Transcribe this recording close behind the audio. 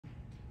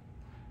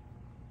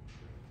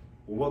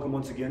Well, welcome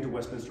once again to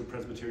Westminster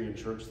Presbyterian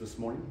Church this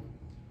morning.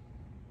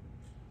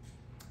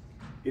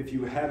 If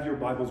you have your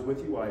Bibles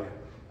with you, I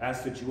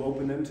ask that you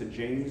open them to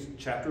James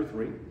chapter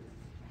 3.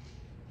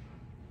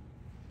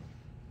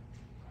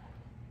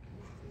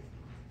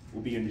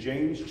 We'll be in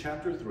James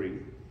chapter 3,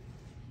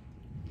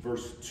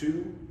 verse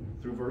 2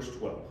 through verse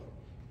 12.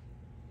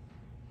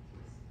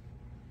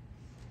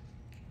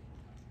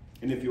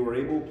 And if you are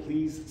able,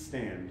 please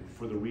stand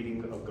for the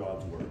reading of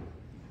God's word.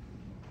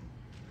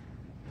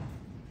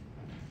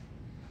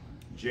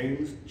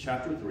 James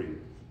chapter 3,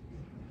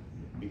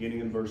 beginning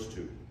in verse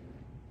 2.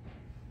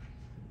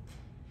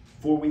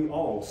 For we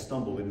all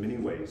stumble in many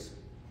ways,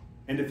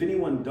 and if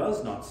anyone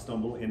does not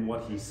stumble in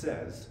what he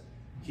says,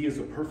 he is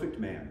a perfect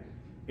man,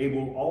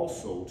 able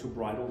also to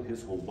bridle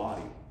his whole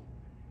body.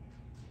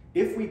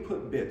 If we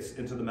put bits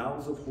into the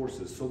mouths of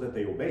horses so that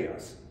they obey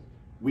us,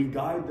 we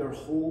guide their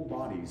whole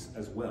bodies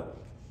as well.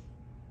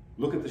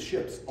 Look at the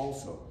ships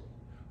also.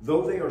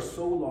 Though they are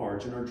so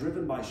large and are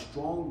driven by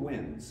strong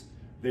winds,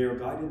 they are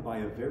guided by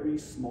a very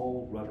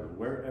small rudder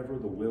wherever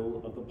the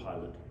will of the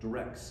pilot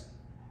directs.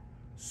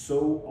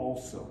 So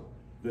also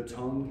the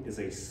tongue is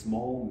a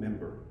small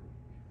member,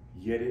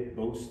 yet it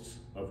boasts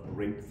of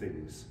great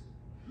things.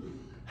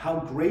 How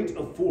great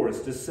a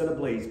forest is set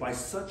ablaze by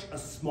such a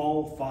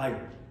small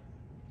fire!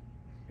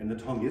 And the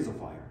tongue is a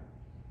fire,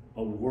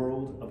 a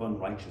world of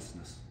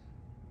unrighteousness.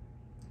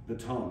 The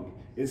tongue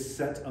is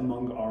set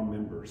among our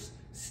members,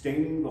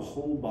 staining the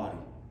whole body,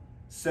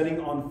 setting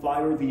on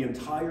fire the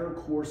entire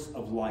course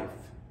of life,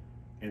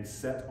 and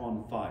set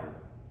on fire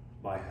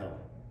by hell.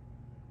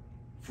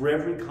 For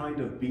every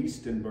kind of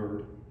beast and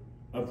bird,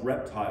 of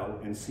reptile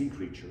and sea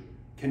creature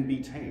can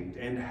be tamed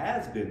and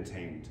has been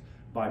tamed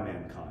by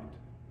mankind,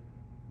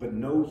 but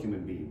no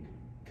human being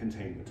can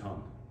tame the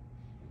tongue.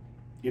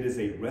 It is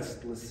a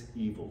restless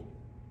evil,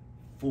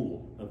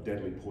 full of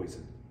deadly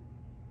poison.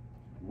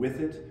 With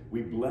it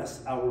we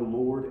bless our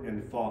Lord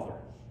and Father,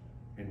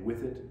 and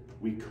with it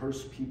we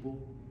curse people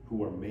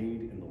who are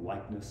made in the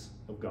likeness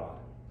of God.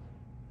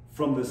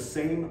 From the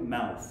same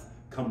mouth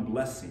come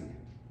blessing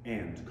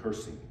and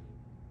cursing.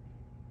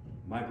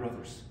 My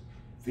brothers,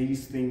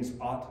 these things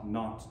ought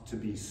not to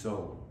be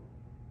so.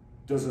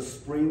 Does a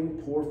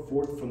spring pour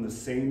forth from the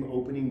same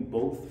opening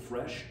both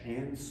fresh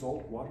and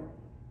salt water?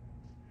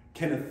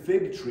 Can a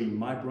fig tree,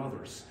 my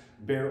brothers,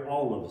 bear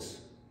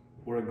olives,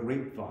 or a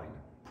grapevine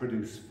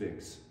produce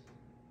figs?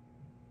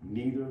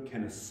 Neither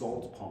can a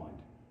salt pond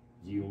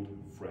yield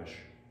fresh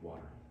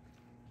water.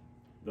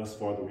 Thus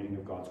far, the reading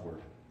of God's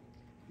word.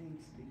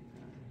 Thanks be to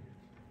God.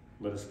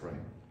 Let us pray.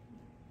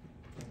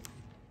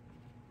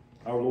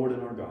 Our Lord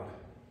and our God,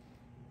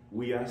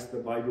 we ask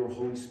that by your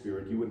Holy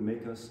Spirit you would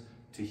make us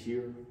to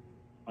hear,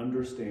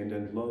 understand,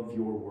 and love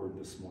your word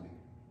this morning.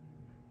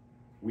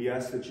 We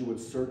ask that you would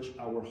search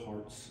our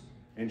hearts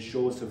and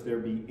show us if there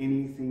be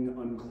anything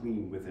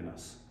unclean within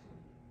us.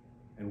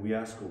 And we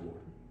ask, O Lord,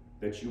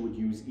 that you would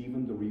use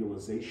even the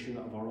realization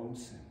of our own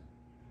sin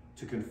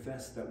to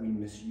confess that we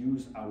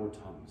misuse our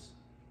tongues,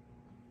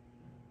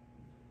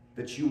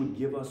 that you would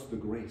give us the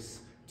grace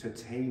to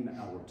tame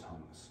our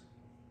tongues,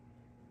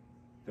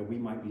 that we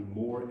might be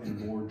more and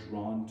more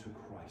drawn to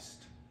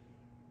Christ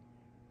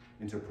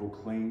and to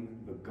proclaim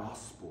the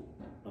gospel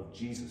of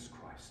Jesus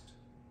Christ,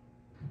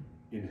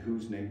 in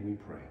whose name we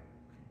pray.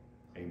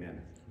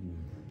 Amen.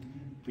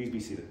 Please be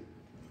seated.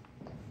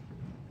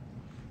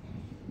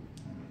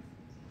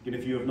 And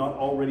if you have not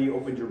already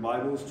opened your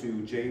Bibles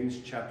to James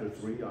chapter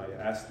 3, I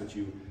ask that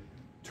you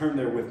turn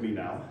there with me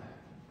now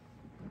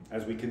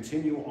as we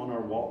continue on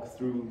our walk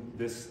through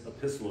this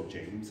epistle of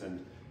James.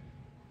 And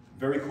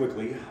very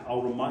quickly,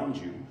 I'll remind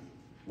you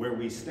where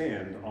we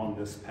stand on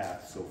this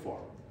path so far.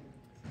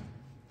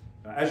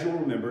 As you'll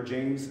remember,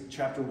 James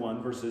chapter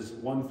 1, verses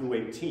 1 through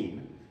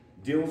 18,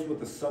 deals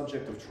with the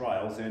subject of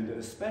trials and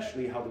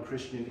especially how the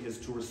Christian is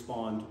to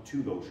respond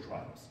to those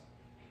trials.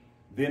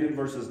 Then in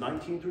verses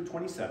 19 through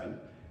 27,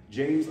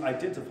 James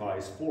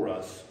identifies for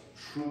us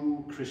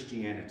true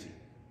Christianity,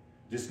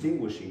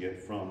 distinguishing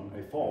it from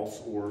a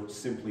false or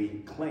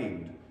simply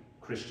claimed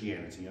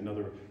Christianity.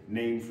 Another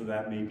name for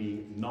that may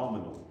be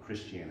nominal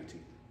Christianity.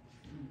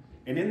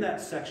 And in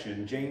that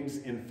section, James,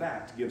 in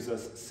fact, gives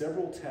us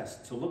several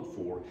tests to look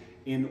for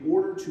in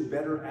order to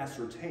better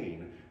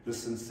ascertain the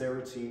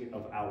sincerity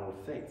of our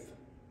faith.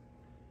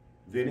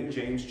 Then in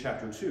James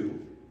chapter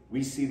 2,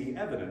 we see the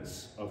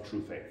evidence of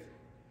true faith.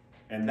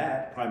 And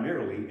that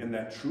primarily in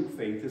that true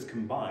faith is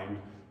combined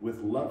with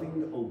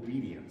loving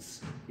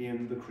obedience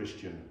in the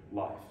Christian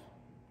life.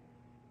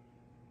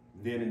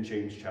 Then in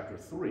James chapter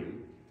 3,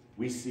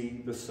 we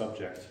see the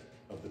subject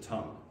of the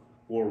tongue,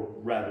 or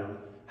rather,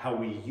 how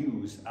we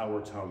use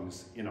our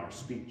tongues in our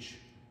speech.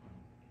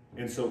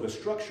 And so the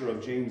structure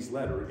of James'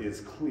 letter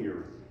is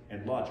clear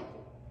and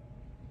logical.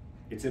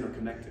 It's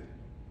interconnected.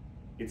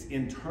 It's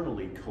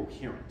internally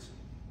coherent.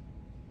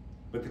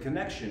 But the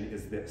connection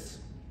is this.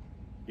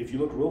 If you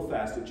look real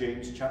fast at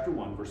James chapter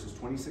 1, verses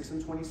 26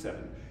 and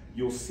 27,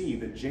 you'll see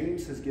that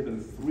James has given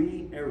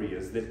 3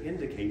 areas that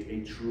indicate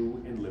a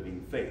true and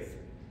living faith.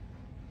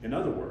 In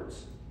other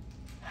words,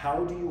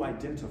 how do you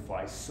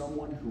identify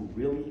someone who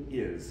really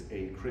is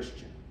a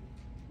Christian,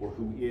 or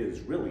who is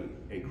really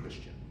a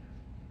Christian?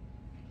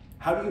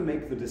 How do you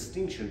make the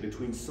distinction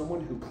between someone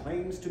who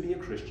claims to be a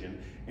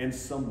Christian and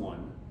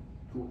someone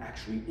who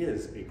actually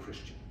is a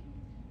Christian?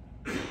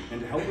 And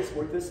to help us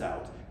work this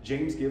out,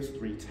 James gives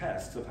 3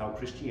 tests of how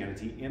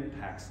Christianity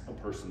impacts a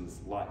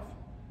person's life.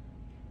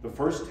 The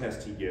first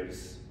test he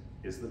gives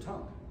is the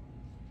tongue.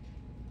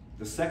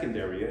 The second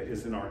area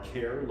is in our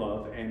care,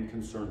 love, and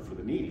concern for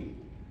the needy.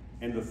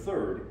 And the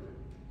third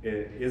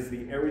is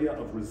the area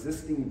of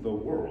resisting the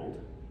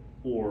world,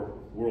 or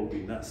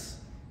worldliness.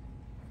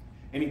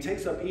 And he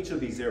takes up each of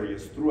these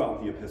areas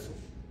throughout the epistle.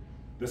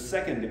 The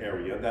second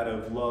area, that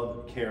of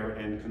love, care,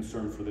 and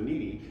concern for the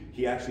needy,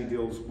 he actually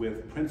deals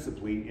with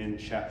principally in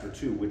chapter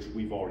 2, which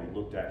we've already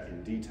looked at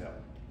in detail.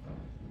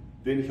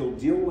 Then he'll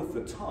deal with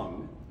the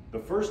tongue, the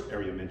first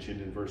area mentioned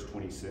in verse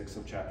 26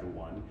 of chapter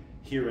 1,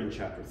 here in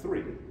chapter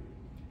 3.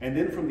 And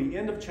then from the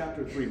end of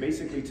chapter 3,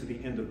 basically to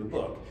the end of the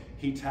book,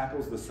 he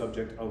tackles the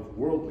subject of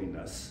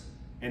worldliness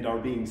and our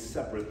being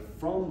separate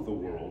from the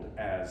world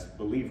as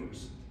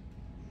believers.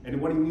 And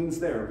what he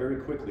means there, very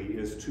quickly,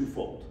 is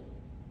twofold.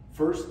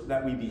 First,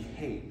 that we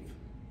behave.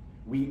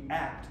 We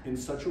act in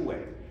such a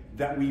way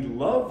that we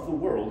love the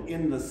world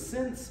in the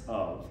sense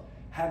of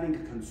having a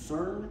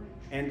concern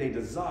and a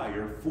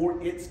desire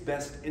for its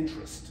best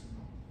interest,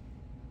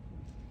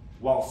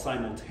 while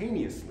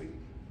simultaneously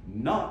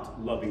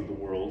not loving the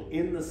world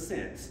in the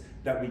sense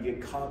that we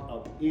get caught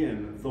up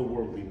in the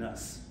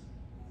worldliness,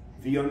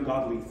 the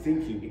ungodly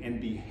thinking and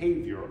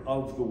behavior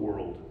of the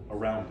world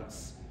around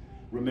us.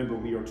 Remember,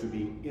 we are to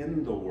be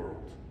in the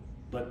world,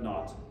 but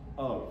not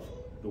of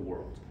the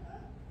world.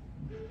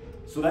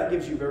 So that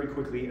gives you very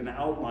quickly an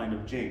outline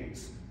of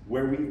James,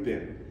 where we've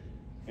been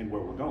and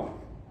where we're going.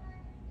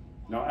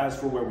 Now, as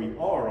for where we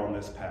are on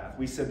this path,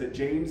 we said that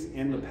James,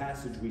 in the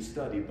passage we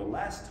studied the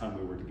last time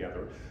we were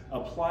together,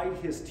 applied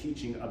his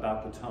teaching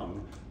about the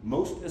tongue,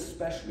 most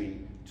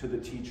especially to the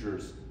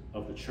teachers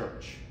of the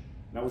church.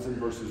 That was in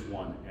verses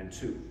 1 and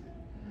 2.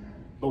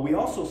 But we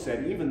also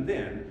said, even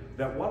then,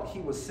 that what he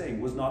was saying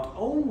was not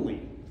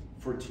only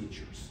for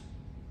teachers.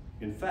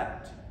 In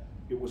fact,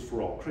 it was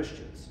for all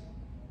Christians.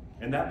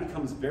 And that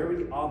becomes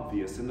very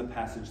obvious in the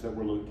passage that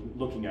we're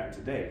looking at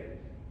today,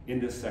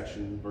 in this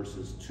section,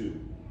 verses 2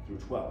 through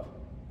 12.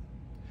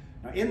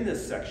 Now, in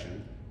this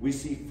section, we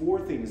see 4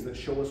 things that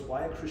show us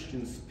why a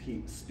Christian's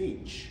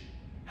speech,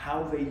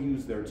 how they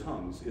use their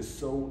tongues, is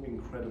so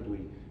incredibly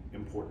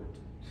important.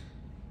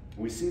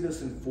 We see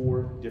this in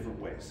 4 different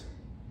ways.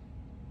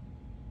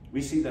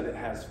 We see that it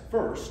has,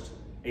 first,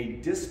 a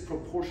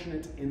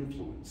disproportionate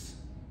influence.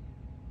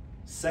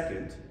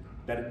 Second,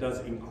 that it does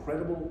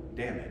incredible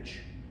damage.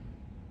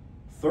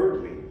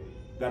 Thirdly,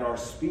 that our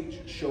speech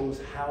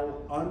shows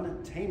how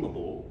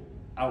untamable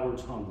our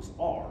tongues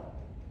are.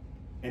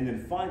 And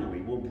then finally,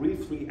 we'll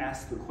briefly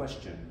ask the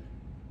question,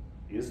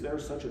 is there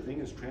such a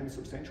thing as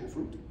transubstantial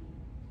fruit?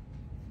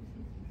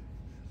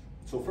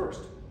 So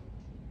first,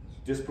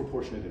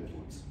 disproportionate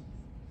influence.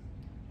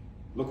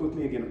 Look with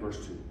me again at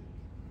verse 2.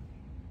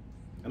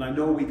 And I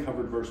know we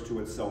covered verse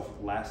 2 itself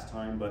last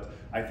time, but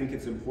I think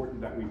it's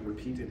important that we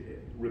repeat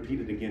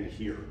it again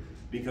here,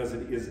 because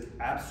it is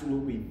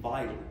absolutely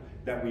vital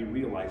that we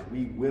realize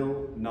we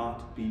will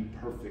not be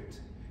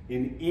perfect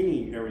in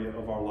any area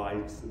of our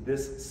lives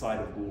this side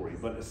of glory,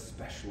 but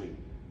especially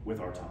with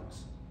our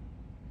tongues.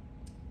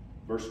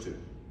 Verse 2.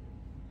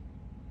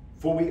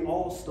 For we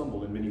all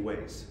stumble in many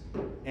ways,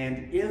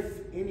 and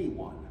if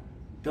anyone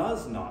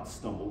does not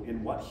stumble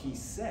in what he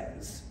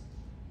says,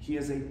 he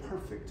is a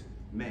perfect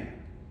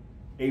man,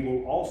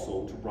 able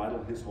also to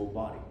bridle his whole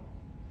body.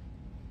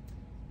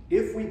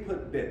 If we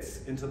put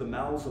bits into the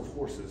mouths of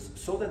horses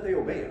so that they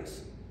obey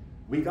us,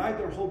 we guide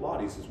their whole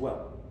bodies as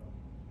well.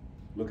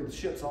 Look at the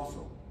ships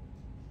also.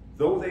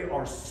 Though they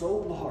are so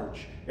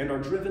large and are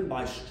driven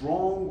by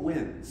strong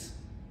winds,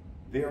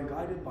 they are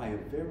guided by a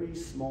very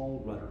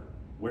small rudder,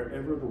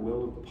 wherever the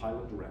will of the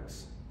pilot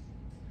directs.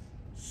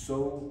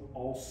 So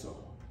also,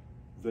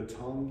 the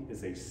tongue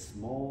is a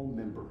small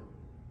member,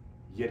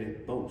 yet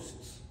it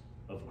boasts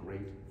of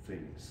great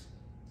things.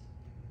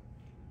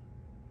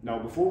 Now,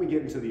 before we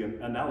get into the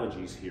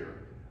analogies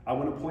here, I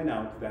want to point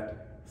out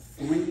that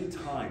 3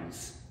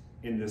 times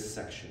in this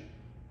section,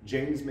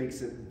 James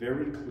makes it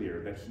very clear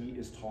that he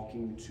is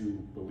talking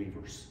to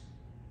believers.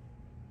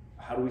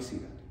 How do we see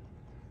that?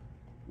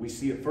 We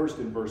see it first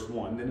in verse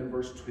 1, then in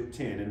verse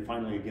 10, and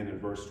finally again in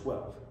verse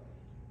 12.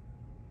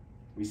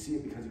 We see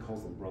it because he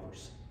calls them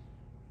brothers.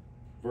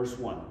 Verse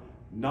 1,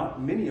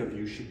 not many of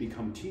you should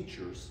become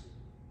teachers,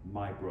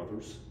 my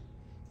brothers.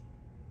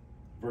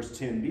 Verse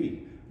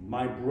 10b,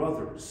 my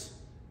brothers,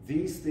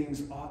 these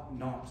things ought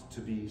not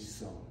to be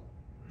so.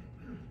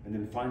 And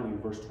then finally in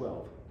verse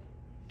 12,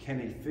 can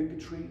a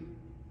fig tree,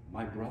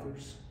 my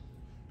brothers,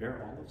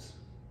 bear olives?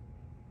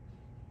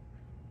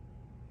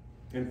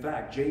 In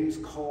fact, James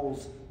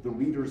calls the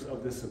readers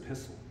of this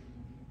epistle,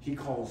 he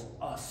calls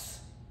us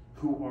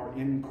who are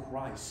in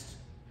Christ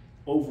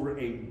over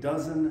a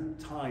dozen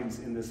times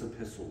in this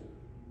epistle,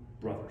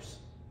 brothers.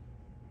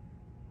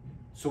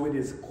 So it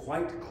is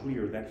quite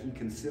clear that he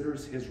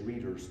considers his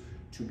readers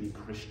to be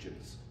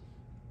Christians.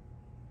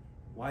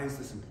 Why is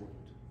this important?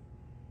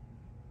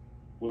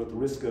 Well, at the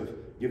risk of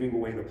giving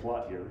away the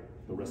plot here,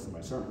 the rest of my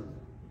sermon,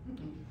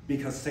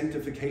 because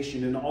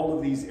sanctification in all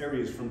of these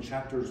areas from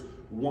chapters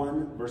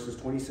 1, verses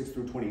 26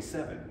 through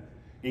 27,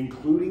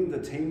 including the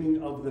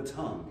taming of the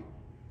tongue,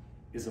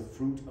 is a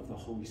fruit of the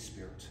Holy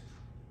Spirit.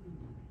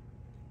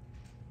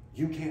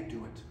 You can't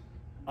do it.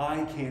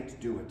 I can't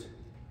do it.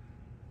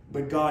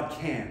 But God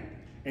can,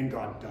 and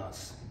God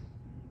does,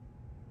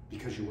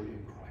 because you were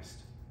in Christ.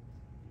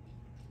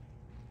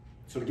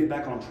 So to get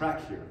back on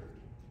track here,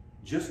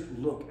 just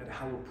look at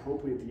how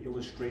appropriate the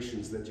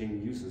illustrations that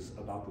James uses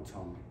about the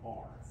tongue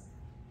are.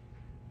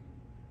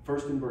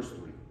 First, in verse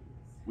 3,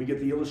 we get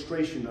the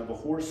illustration of a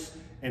horse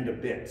and a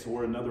bit,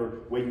 or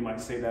another way you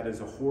might say that is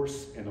a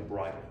horse and a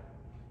bridle.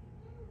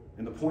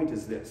 And the point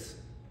is this,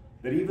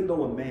 that even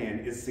though a man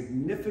is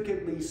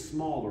significantly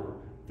smaller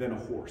than a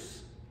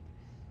horse,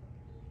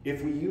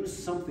 if we use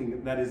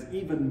something that is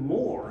even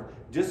more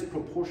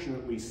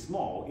disproportionately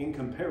small in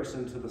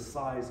comparison to the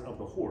size of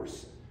the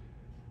horse,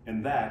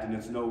 and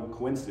it's no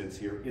coincidence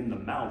here, in the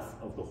mouth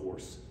of the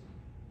horse,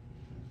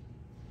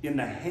 in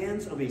the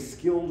hands of a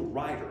skilled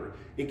rider,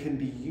 it can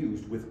be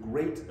used with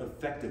great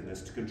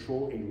effectiveness to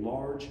control a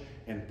large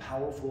and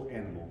powerful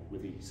animal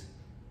with ease.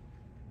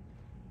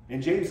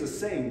 And James is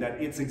saying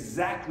that it's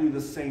exactly the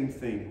same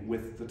thing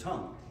with the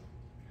tongue.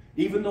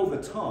 Even though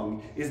the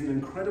tongue is an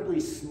incredibly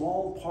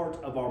small part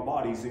of our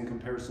bodies in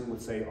comparison with,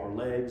 say, our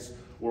legs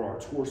or our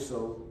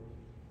torso,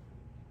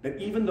 that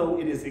even though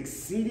it is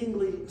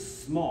exceedingly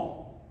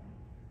small,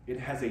 it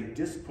has a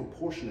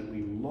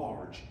disproportionately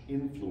large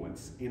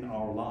influence in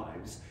our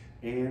lives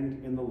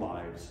and in the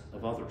lives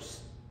of others.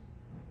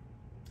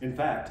 In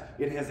fact,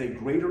 it has a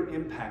greater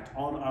impact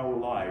on our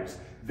lives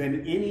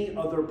than any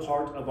other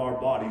part of our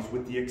bodies,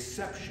 with the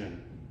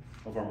exception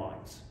of our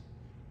minds.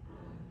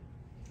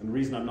 And the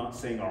reason I'm not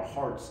saying our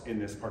hearts in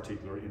this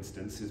particular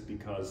instance is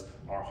because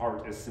our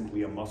heart is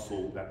simply a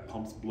muscle that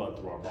pumps blood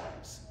through our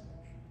bodies.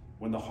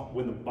 When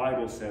the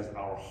Bible says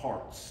our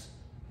hearts,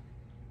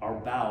 our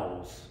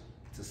bowels,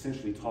 it's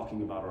essentially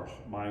talking about our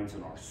minds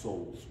and our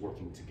souls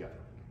working together.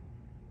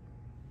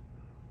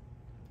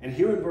 And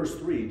here in verse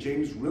 3,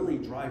 James really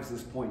drives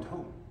this point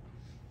home.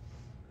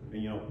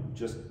 And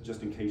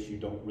just in case you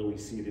don't really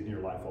see it in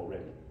your life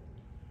already.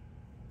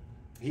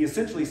 He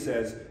essentially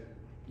says,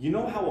 you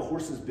know how a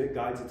horse's bit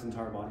guides its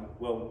entire body?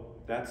 Well,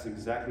 that's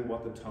exactly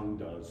what the tongue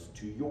does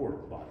to your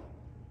body.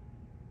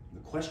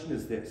 The question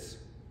is this: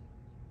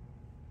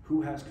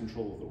 who has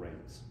control of the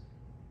reins?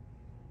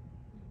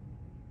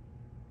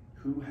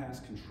 Who has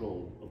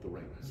control of the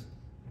reins?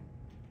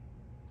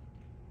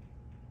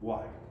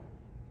 Why?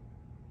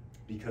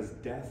 Because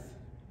death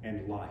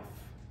and life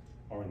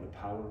are in the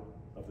power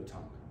of the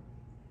tongue.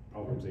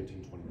 Proverbs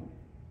 18:21.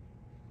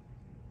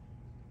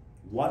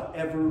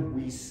 Whatever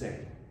we say,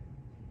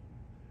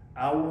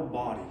 our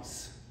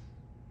bodies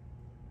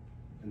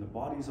and the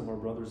bodies of our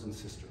brothers and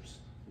sisters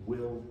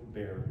will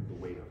bear the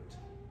weight of it.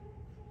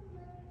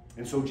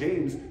 And so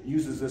James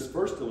uses this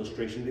first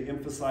illustration to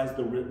emphasize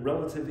the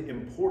relative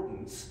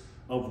importance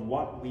of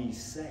what we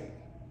say.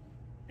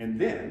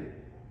 And then,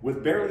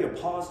 with barely a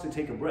pause to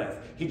take a breath,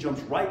 he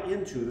jumps right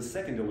into the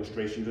second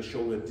illustration to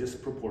show the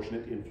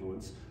disproportionate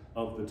influence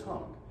of the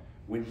tongue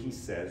when he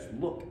says,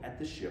 look at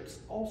the ships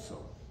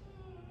also.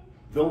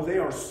 Though they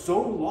are so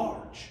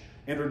large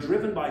and are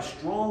driven by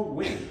strong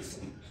winds,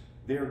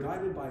 they are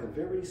guided by a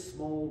very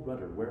small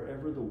rudder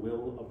wherever the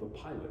will of the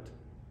pilot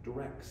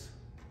directs.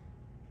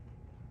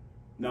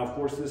 Now, of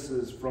course, this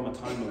is from a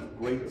time of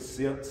great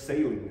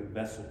sailing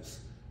vessels.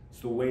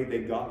 It's the way they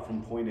got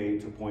from point A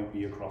to point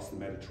B across the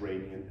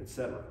Mediterranean,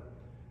 etc.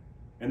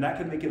 And that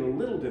can make it a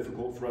little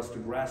difficult for us to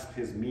grasp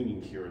his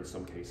meaning here in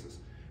some cases,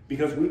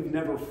 because we've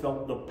never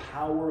felt the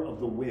power of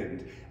the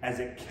wind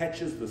as it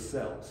catches the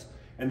sails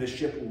and the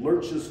ship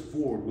lurches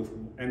forward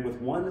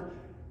with one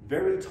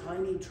very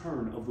tiny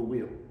turn of the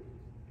wheel,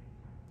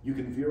 you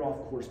can veer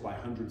off course by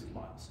hundreds of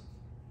miles.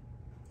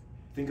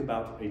 Think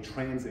about a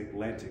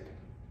transatlantic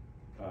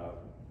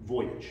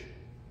voyage.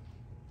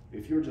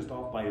 If you're just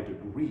off by a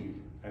degree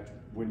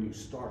when you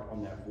start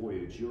on that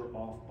voyage, you're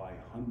off by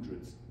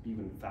hundreds,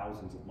 even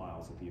thousands of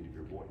miles at the end of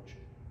your voyage.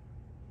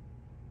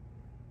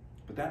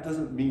 But that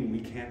doesn't mean we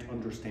can't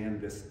understand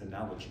this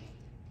analogy,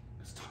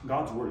 because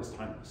God's word is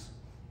timeless.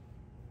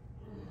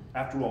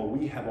 After all,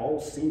 we have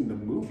all seen the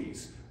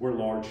movies where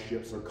large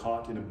ships are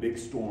caught in a big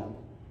storm.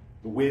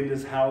 The wind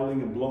is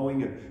howling and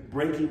blowing and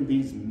breaking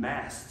these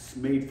masts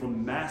made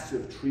from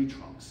massive tree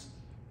trunks.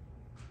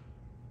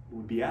 It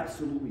would be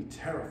absolutely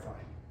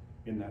terrifying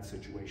in that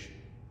situation.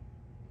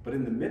 But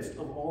in the midst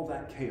of all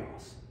that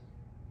chaos,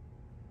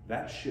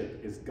 that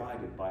ship is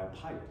guided by a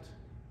pilot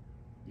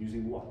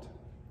using what?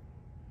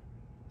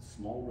 A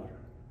small rudder.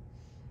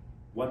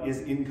 What is,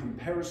 in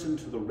comparison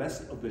to the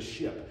rest of the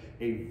ship,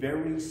 a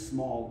very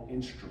small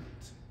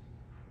instrument.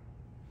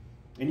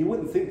 And you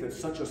wouldn't think that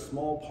such a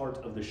small part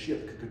of the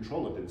ship could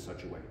control it in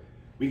such a way.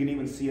 We can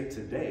even see it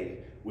today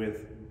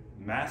with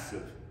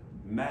massive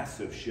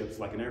massive ships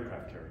like an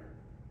aircraft carrier.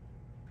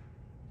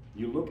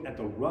 You look at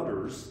the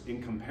rudders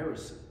in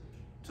comparison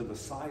to the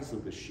size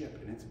of the ship,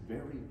 and it's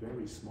very,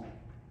 very small.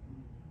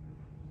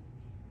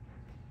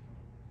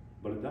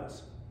 But it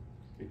does.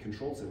 It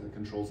controls it, and it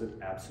controls it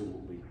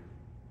absolutely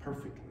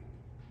perfectly,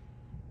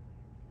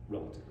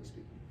 relatively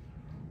speaking.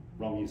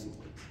 Wrong use of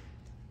words.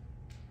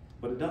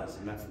 But it does,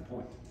 and that's the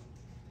point.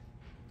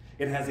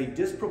 It has a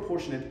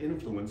disproportionate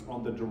influence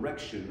on the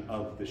direction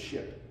of the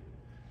ship.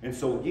 And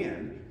so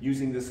again,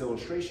 using this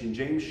illustration,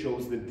 James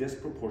shows the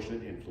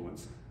disproportionate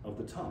influence of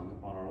the tongue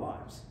on our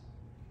lives.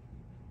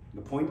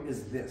 The point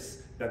is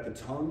this, that the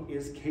tongue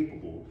is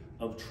capable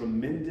of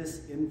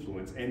tremendous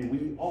influence, and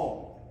we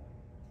all,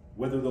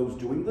 whether those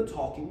doing the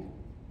talking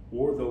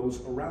or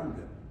those around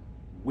them,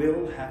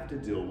 will have to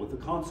deal with the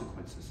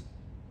consequences.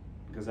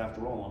 Because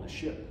after all, on a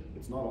ship,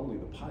 it's not only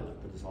the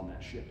pilot that is on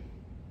that ship.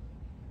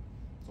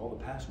 It's all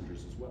the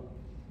passengers as well.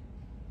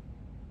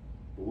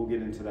 But we'll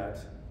get into that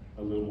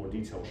a little more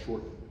detail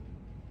shortly.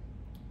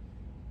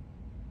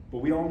 But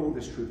we all know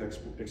this truth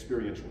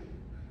experientially.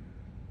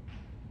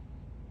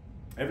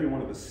 Every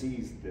one of us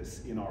sees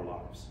this in our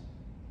lives.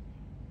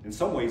 In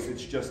some ways,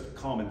 it's just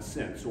common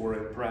sense, or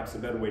perhaps a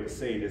better way to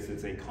say it is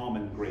it's a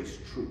common grace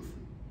truth.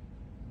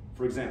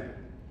 For example,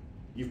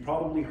 you've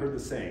probably heard the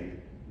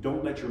saying,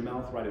 don't let your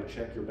mouth write a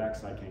check your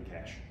backside can't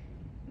cash.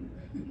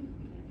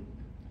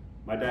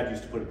 My dad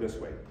used to put it this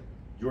way,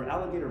 your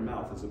alligator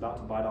mouth is about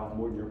to bite off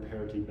more than your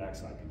parakeet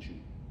backside can chew.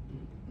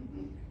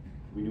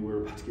 We knew we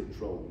were about to get in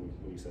trouble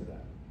when he said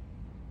that.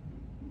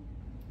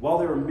 While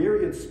there are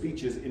myriad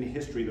speeches in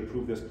history that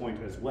prove this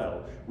point as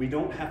well, we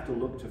don't have to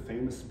look to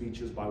famous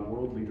speeches by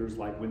world leaders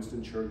like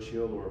Winston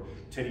Churchill or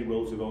Teddy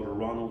Roosevelt or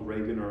Ronald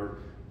Reagan or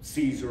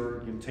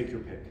Caesar, take your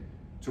pick,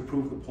 to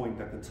prove the point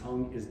that the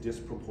tongue is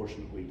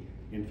disproportionately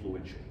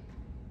influential.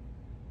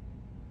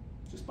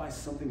 Just by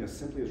something as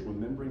simply as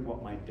remembering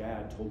what my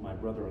dad told my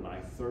brother and I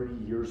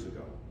 30 years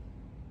ago,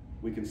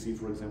 we can see,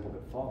 for example,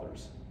 that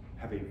fathers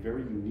have a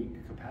very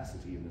unique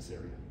capacity in this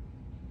area.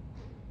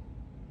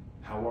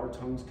 How our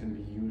tongues can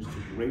be used to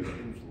great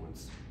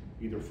influence,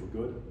 either for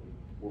good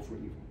or for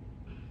evil.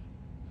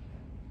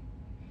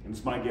 And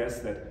it's my guess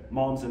that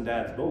moms and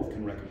dads both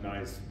can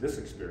recognize this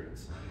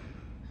experience.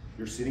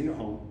 You're sitting at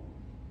home,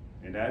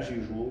 and as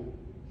usual,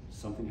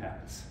 something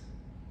happens.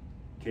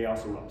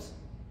 Chaos erupts.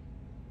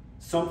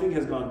 Something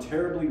has gone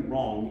terribly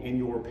wrong in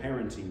your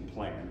parenting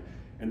plan,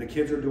 and the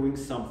kids are doing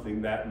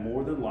something that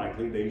more than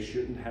likely they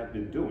shouldn't have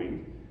been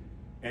doing.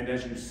 And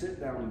as you sit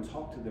down and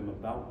talk to them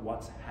about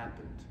what's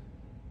happened,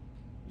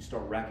 you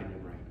start racking your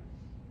brain.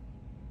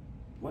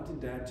 What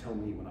did Dad tell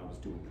me when I was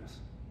doing this?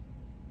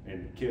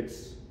 And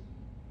kids,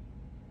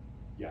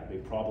 yeah, they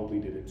probably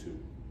did it too.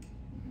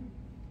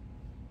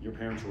 Your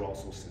parents are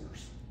also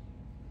sinners.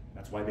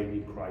 That's why they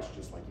need Christ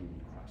just like you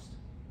need Christ.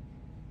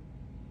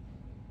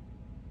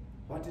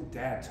 What did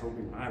Dad tell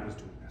me when I was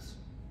doing this?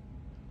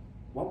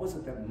 What was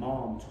it that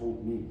Mom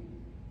told me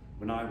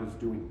when I was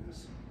doing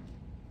this?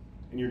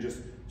 And you're just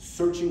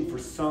searching for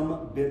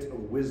some bit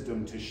of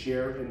wisdom to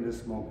share in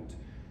this moment.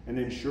 And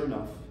then sure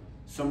enough,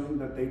 something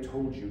that they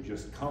told you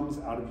just comes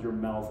out of your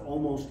mouth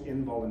almost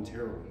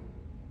involuntarily.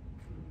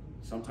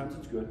 Sometimes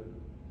it's good.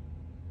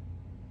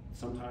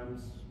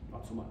 Sometimes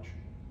not so much.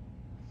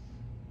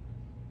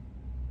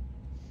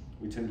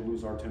 We tend to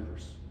lose our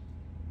tempers.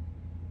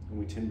 And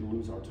we tend to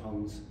lose our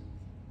tongues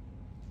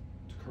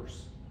to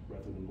curse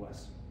rather than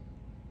bless.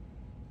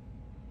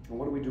 And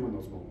what do we do in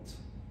those moments?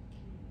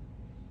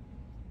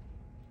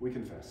 We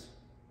confess.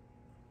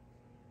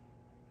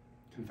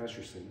 Confess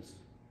your sins,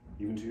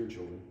 even to your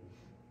children.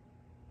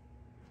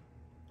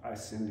 I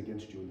sinned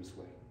against you in this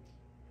way.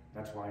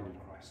 That's why I need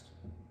Christ.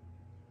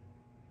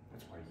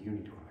 That's why you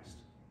need Christ.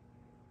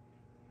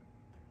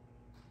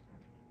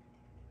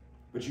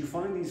 But you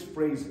find these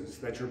phrases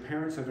that your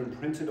parents have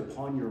imprinted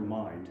upon your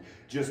mind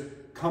just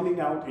coming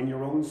out in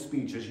your own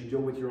speech as you deal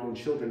with your own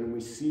children, and we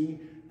see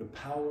the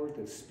power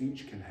that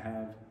speech can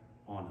have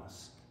on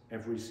us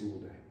every single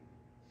day.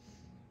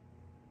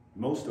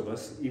 Most of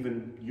us,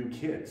 even you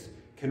kids,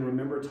 can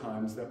remember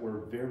times that were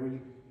very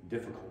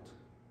difficult,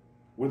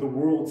 where the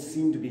world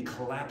seemed to be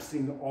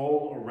collapsing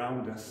all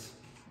around us,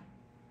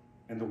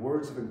 and the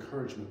words of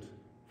encouragement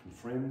from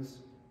friends,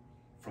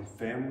 from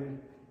family,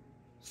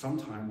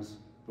 sometimes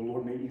the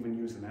Lord may even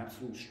use an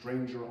absolute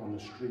stranger on the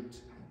street,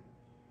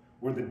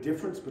 where the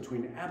difference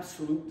between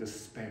absolute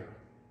despair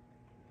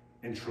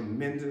and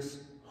tremendous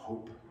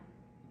hope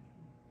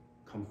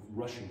come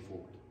rushing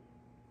forward.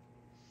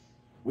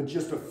 With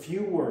just a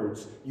few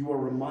words, you are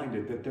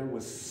reminded that there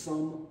was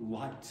some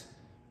light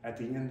at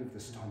the end of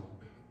this tunnel.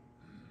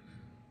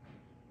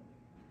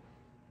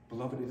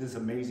 Beloved, it is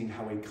amazing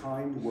how a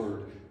kind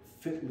word,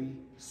 fitly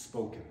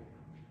spoken,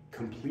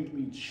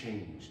 completely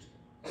changed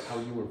how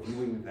you are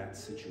viewing that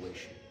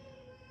situation.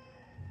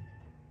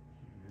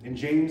 And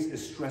James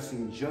is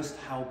stressing just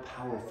how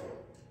powerful,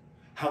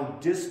 how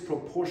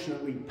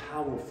disproportionately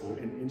powerful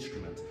an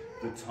instrument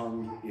the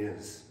tongue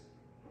is.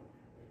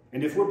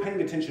 And if we're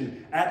paying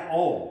attention at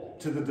all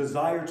to the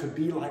desire to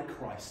be like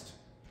Christ,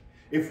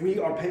 if we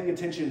are paying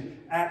attention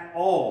at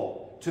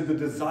all to the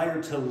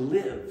desire to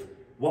live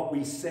what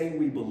we say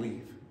we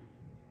believe,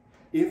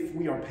 if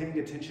we are paying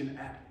attention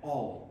at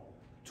all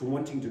to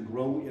wanting to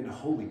grow in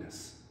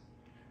holiness,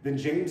 then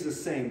James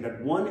is saying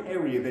that one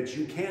area that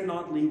you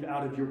cannot leave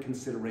out of your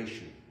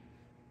consideration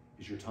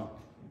is your tongue.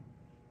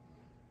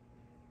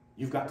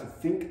 You've got to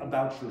think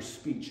about your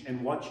speech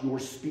and what your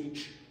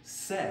speech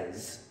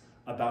says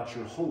about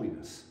your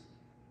holiness,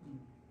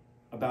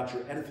 about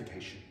your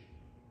edification,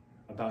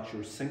 about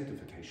your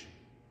sanctification.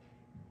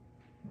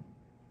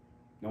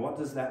 Now, what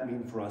does that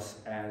mean for us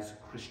as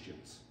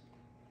Christians?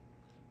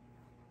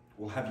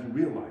 Well, have you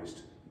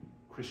realized,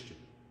 Christian,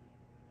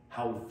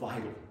 how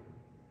vital,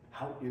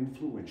 how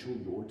influential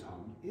your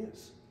tongue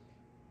is?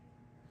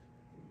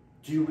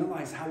 Do you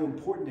realize how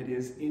important it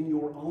is in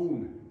your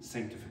own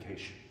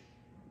sanctification?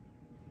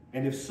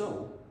 And if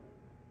so,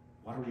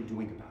 what are we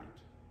doing about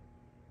it?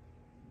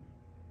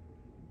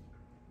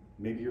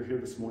 Maybe you're here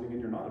this morning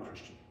and you're not a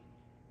Christian.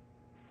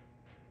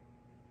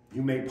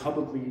 You may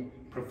publicly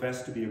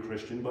profess to be a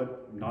Christian,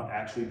 but not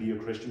actually be a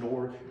Christian,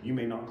 or you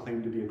may not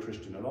claim to be a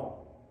Christian at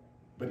all.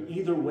 But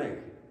either way,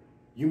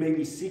 you may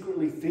be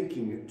secretly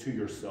thinking to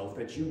yourself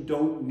that you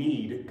don't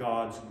need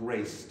God's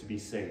grace to be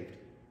saved.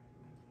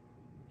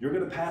 You're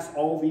going to pass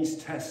all these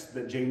tests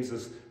that James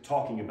is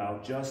talking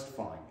about just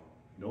fine.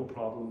 No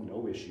problem,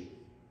 no issue.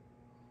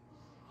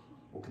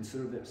 Well,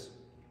 consider this.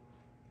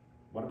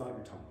 What about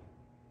your tongue?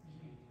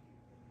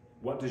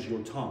 What does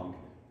your tongue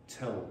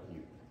tell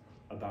you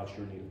about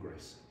your need of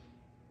grace?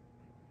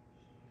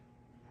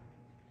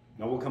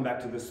 Now, we'll come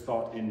back to this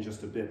thought in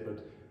just a bit,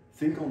 but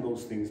think on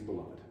those things,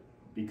 beloved,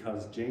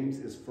 because James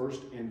is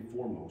first and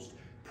foremost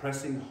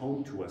pressing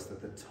home to us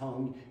that the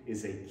tongue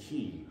is a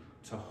key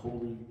to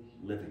holy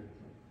living.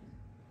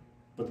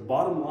 But the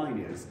bottom line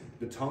is,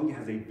 the tongue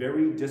has a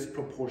very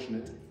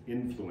disproportionate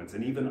influence,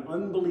 and even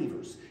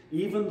unbelievers,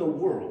 even the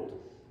world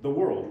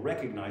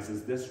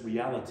recognizes this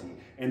reality,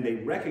 and they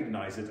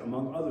recognize it,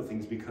 among other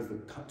things, because the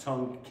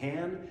tongue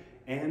can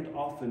and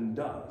often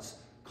does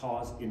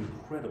cause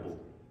incredible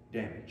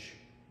damage.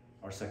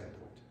 Our second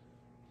point.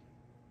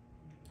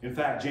 In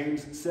fact,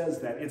 James says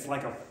that it's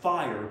like a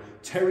fire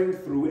tearing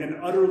through and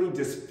utterly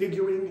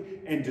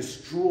disfiguring and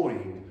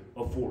destroying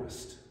a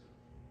forest.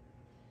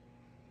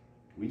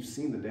 We've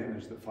seen the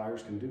damage that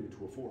fires can do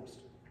to a forest.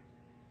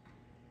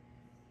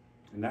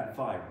 And that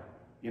fire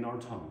in our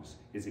tongues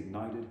is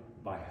ignited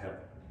by hell.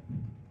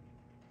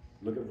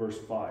 Look at verse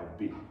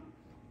 5b.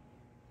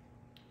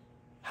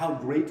 How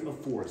great a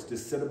forest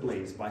is set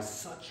ablaze by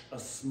such a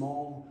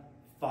small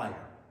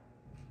fire.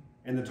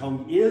 And the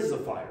tongue is a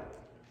fire,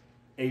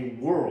 a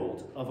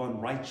world of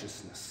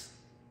unrighteousness.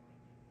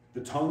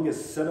 The tongue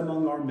is set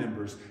among our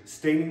members,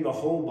 staining the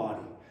whole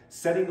body,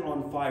 setting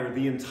on fire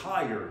the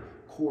entire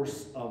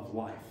course of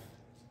life,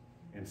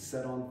 and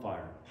set on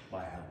fire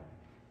by hell.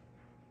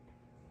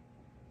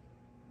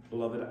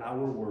 Beloved,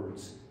 our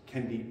words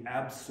can be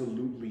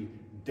absolutely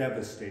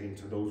devastating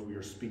to those we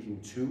are speaking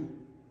to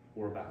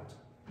or about.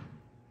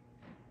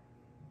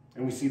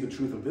 And we see the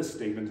truth of this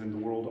statement in the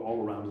world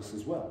all around us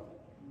as well.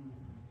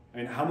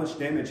 And how much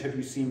damage have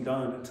you seen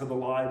done to the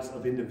lives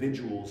of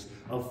individuals,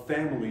 of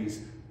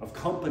families, of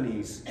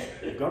companies,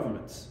 of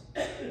governments,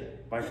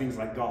 by things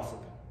like gossip,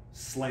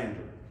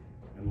 slander,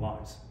 and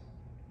lies?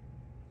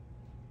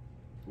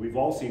 We've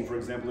all seen, for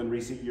example, in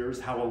recent years,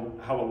 how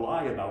a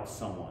lie about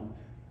someone,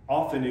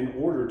 often in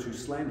order to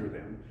slander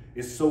them,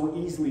 is so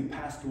easily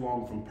passed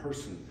along from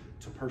person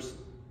to person,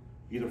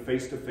 either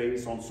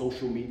face-to-face, on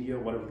social media,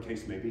 whatever the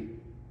case may be.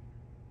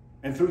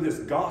 And through this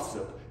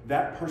gossip,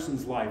 that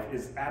person's life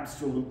is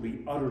absolutely,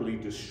 utterly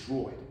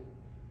destroyed.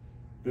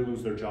 They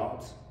lose their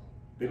jobs.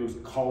 They lose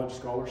college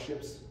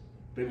scholarships.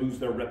 They lose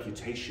their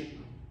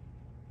reputation.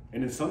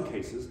 And in some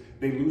cases,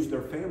 they lose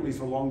their families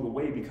along the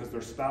way because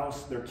their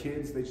spouse, their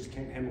kids, they just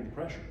can't handle the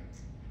pressure.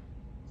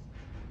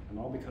 And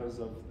all because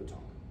of the tongue.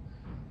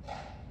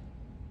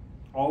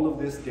 All of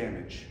this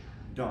damage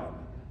done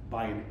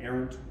by an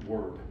errant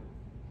word.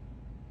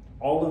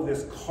 All of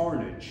this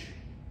carnage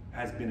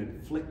has been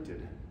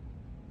inflicted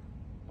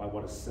by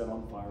what is set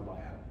on fire by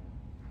hell.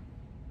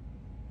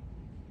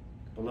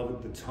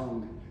 Beloved, the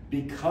tongue,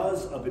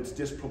 because of its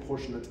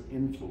disproportionate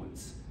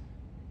influence,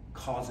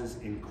 causes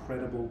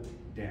incredible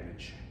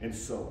damage. And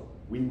so,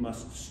 we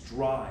must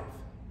strive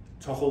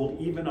to hold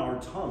even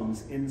our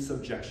tongues in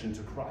subjection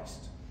to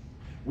Christ.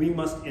 We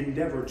must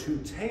endeavor to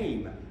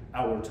tame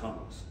our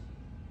tongues.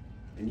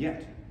 And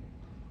yet,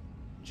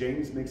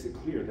 James makes it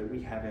clear that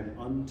we have an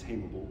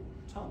untamable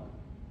tongue.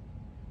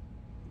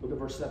 Look at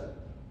verse 7.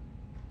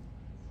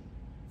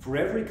 For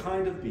every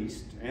kind of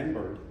beast and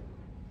bird,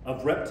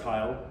 of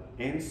reptile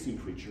and sea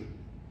creature,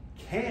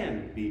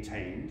 can be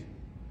tamed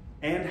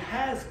and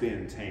has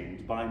been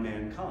tamed by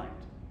mankind.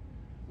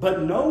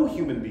 But no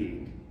human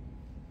being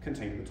can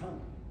tame the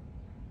tongue.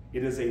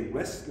 It is a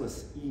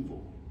restless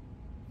evil,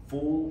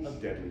 full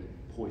of deadly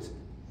poison.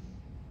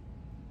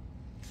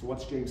 So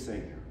what's James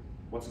saying here?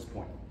 What's his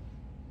point?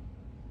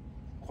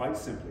 Quite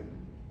simply,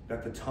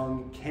 that the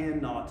tongue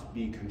cannot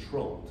be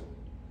controlled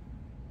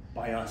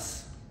by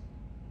us.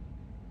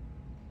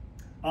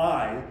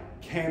 I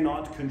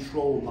cannot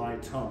control my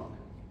tongue.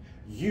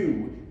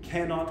 You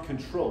cannot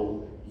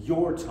control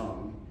your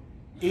tongue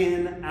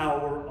in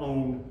our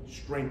own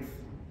strength.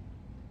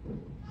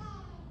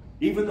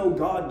 Even though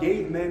God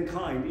gave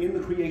mankind in the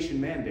creation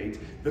mandate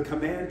the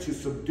command to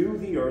subdue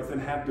the earth and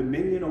have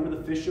dominion over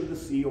the fish of the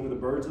sea, over the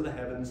birds of the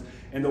heavens,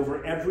 and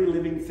over every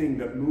living thing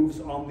that moves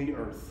on the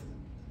earth,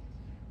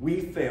 we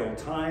fail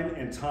time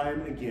and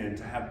time again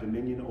to have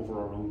dominion over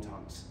our own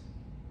tongues.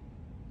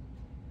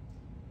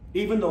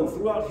 Even though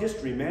throughout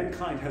history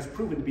mankind has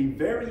proven to be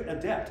very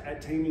adept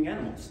at taming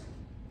animals.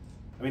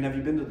 I mean, have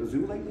you been to the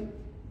zoo lately?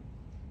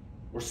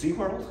 Or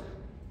SeaWorld?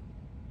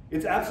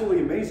 It's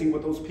absolutely amazing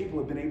what those people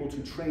have been able to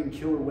train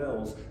killer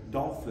whales,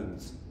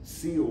 dolphins,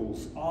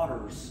 seals,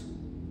 otters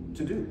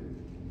to do.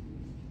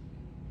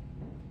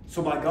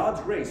 So by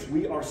God's grace,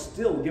 we are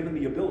still given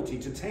the ability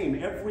to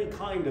tame every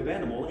kind of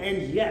animal,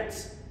 and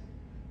yet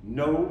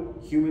no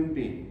human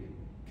being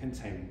can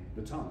tame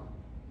the tongue.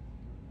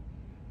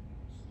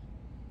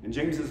 And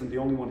James isn't the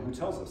only one who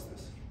tells us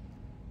this.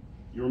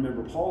 You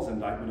remember Paul's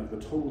indictment of the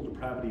total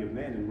depravity of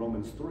man in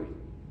Romans 3,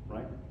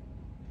 right?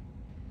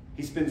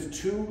 He spends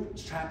 2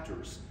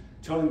 chapters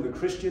telling the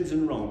Christians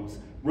in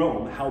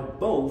Rome how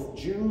both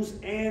Jews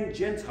and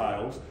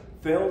Gentiles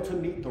fail to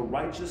meet the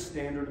righteous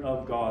standard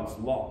of God's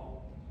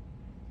law.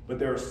 But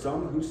there are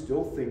some who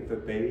still think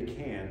that they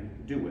can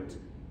do it.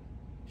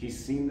 He's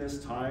seen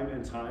this time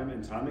and time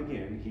and time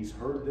again. He's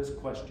heard this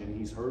question.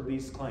 He's heard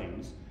these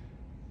claims.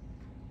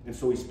 And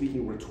so he's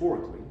speaking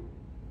rhetorically.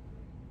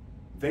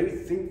 They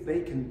think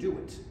they can do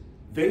it.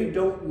 They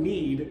don't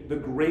need the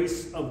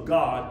grace of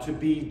God to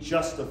be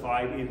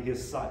justified in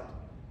his sight.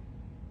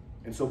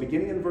 And so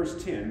beginning in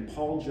verse 10,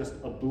 Paul just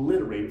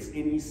obliterates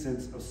any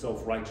sense of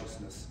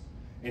self-righteousness.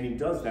 And he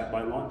does that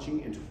by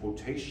launching into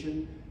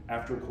quotation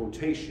after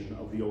quotation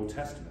of the Old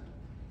Testament.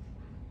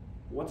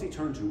 What's he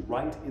turn to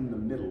right in the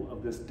middle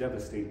of this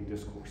devastating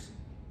discourse?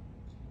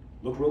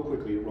 Look real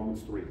quickly at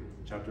Romans 3,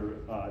 chapter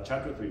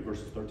 3,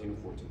 verses 13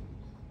 and 14.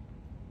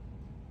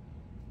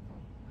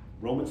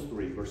 Romans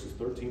 3, verses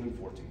 13 and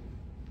 14.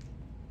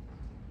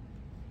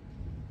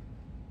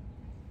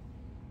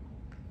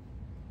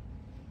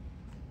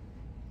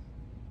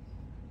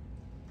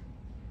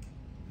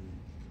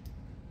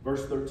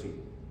 Verse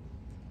 13.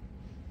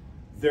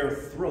 Their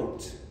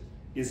throat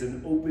is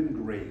an open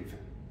grave.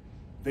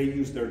 They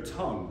use their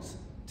tongues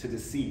to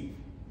deceive.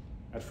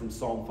 That's from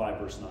Psalm 5,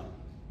 verse 9.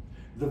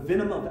 The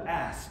venom of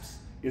asps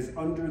is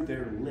under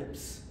their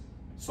lips.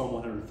 Psalm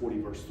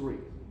 140, verse 3.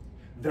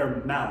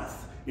 Their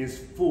mouth is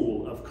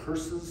full of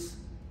curses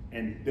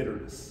and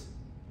bitterness.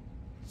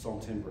 Psalm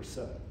 10, verse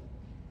 7.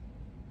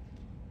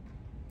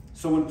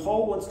 So when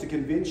Paul wants to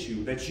convince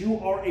you that you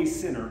are a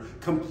sinner,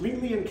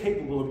 completely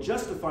incapable of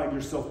justifying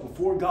yourself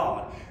before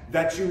God,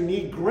 that you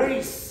need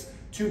grace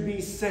to be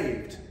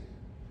saved,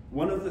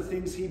 one of the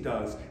things he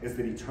does is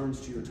that he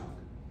turns to your tongue.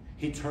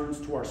 He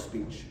turns to our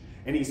speech.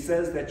 And he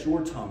says that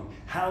your tongue,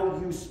 how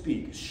you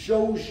speak,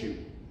 shows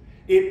you,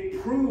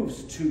 it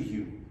proves to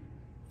you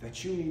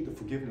that you need the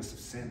forgiveness of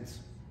sins.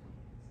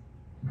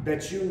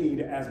 That you need,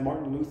 as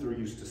Martin Luther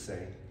used to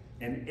say,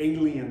 an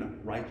alien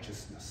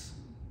righteousness.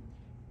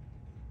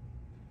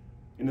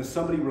 And if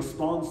somebody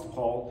responds to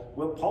Paul,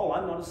 well, Paul,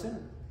 I'm not a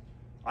sinner.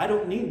 I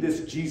don't need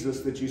this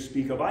Jesus that you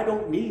speak of. I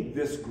don't need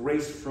this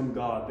grace from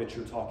God that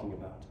you're talking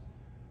about.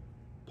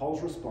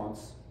 Paul's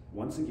response,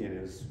 once again,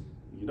 is,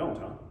 you don't,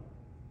 huh?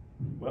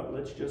 Well,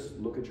 let's just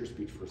look at your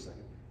speech for a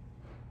second.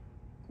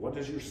 What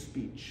does your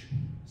speech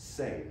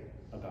say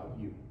about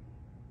you?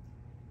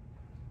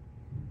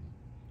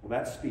 Well,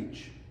 that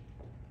speech,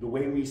 the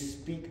way we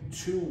speak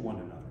to one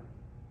another,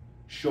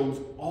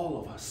 shows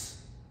all of us,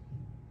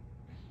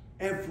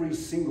 every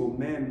single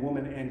man,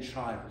 woman, and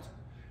child,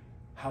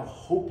 how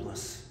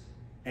hopeless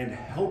and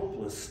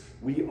helpless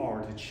we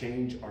are to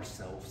change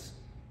ourselves.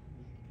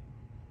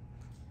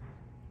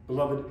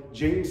 Beloved,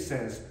 James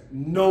says,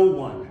 no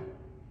one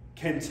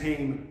can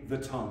tame the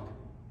tongue.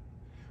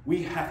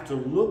 We have to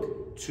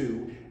look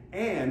to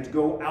and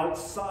go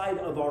outside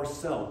of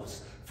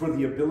ourselves for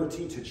the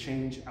ability to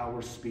change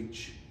our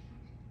speech.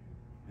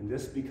 And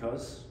this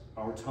because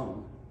our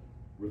tongue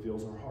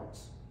reveals our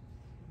hearts.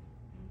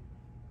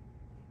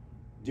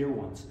 Dear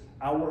ones,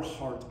 our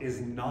heart is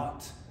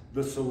not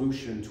the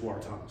solution to our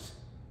tongues.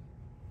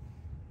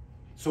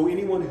 So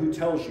anyone who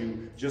tells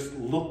you just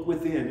look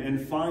within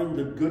and find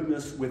the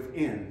goodness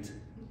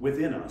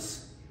within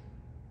us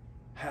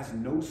has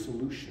no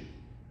solution,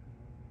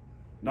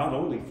 not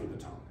only for the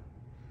tongue,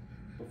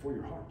 but for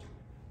your heart.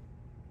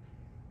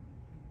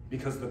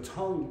 Because the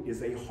tongue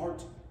is a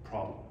heart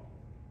problem.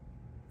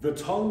 The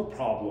tongue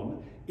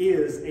problem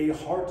is a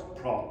heart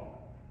problem.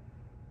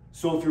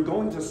 So if you're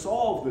going to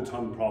solve the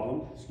tongue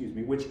problem,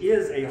 which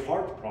is a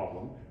heart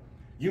problem,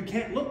 you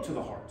can't look to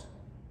the heart.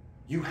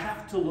 You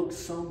have to look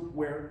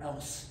somewhere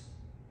else.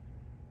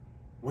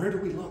 Where do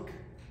we look?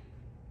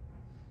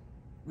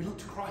 We look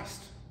to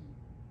Christ.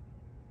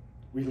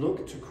 We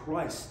look to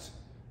Christ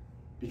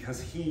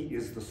because he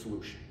is the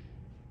solution.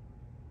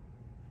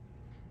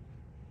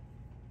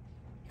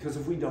 Because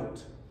if we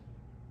don't,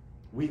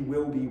 we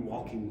will be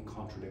walking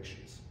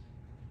contradictions.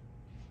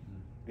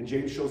 And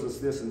James shows us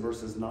this in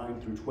verses 9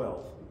 through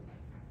 12,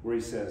 where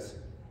he says,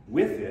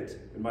 with it,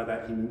 and by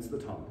that he means the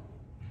tongue,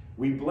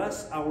 we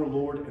bless our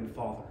Lord and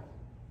Father,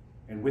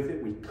 and with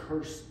it we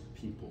curse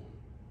people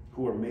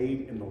who are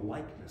made in the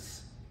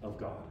likeness of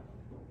God.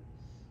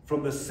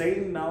 From the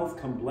same mouth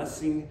come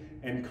blessing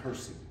and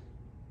cursing.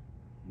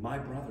 My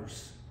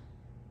brothers,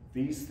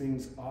 these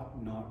things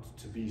ought not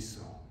to be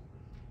so.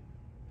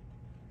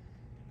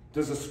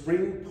 Does a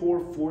spring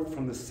pour forth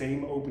from the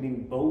same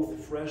opening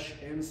both fresh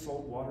and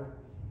salt water?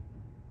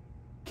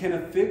 Can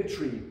a fig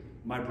tree,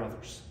 my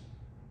brothers,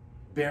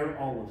 bear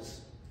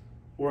olives,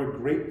 or a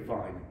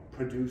grapevine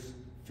produce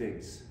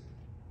figs?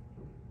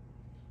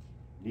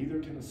 Neither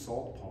can a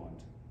salt pond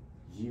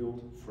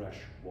yield fresh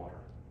water.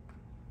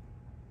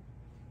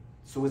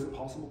 So is it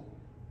possible?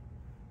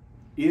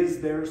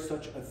 Is there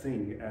such a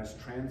thing as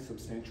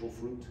transubstantial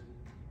fruit?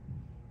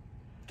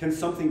 Can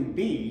something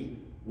be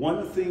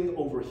one thing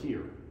over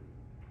here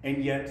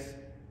and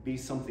yet be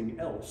something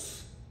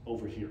else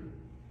over here?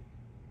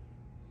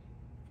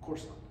 Of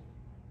course not.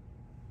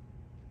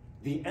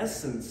 The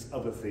essence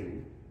of a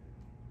thing,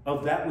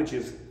 of that which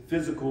is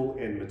physical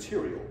and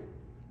material,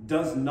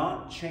 does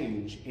not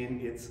change in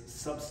its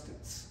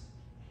substance,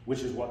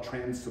 which is what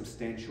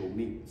transubstantial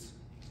means.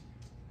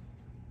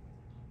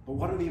 But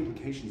what are the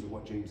implications of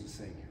what James is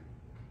saying here?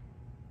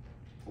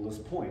 Well, his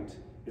point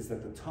is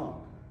that the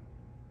tongue,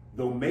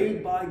 though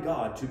made by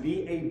God to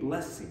be a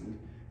blessing,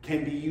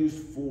 can be used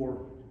for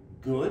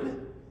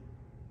good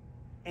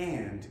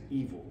and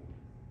evil.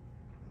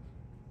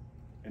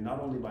 And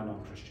not only by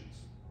non-Christians.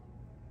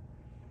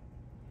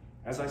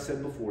 As I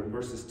said before, in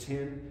verses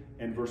 10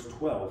 and verse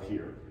 12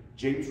 here,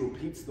 James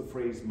repeats the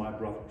phrase, my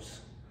brothers.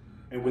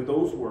 And with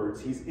those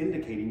words, he's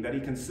indicating that he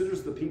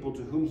considers the people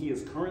to whom he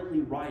is currently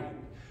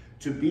writing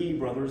to be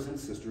brothers and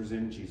sisters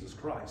in Jesus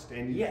Christ.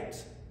 And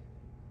yet,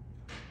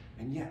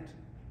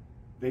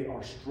 they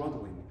are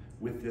struggling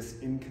with this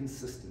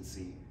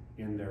inconsistency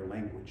in their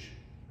language.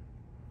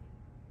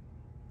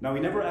 Now,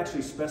 he never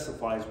actually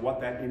specifies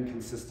what that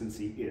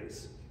inconsistency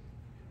is.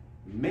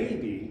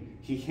 Maybe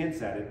he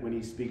hints at it when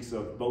he speaks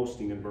of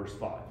boasting in verse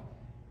 5.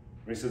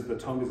 Where he says the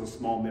tongue is a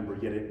small member,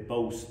 yet it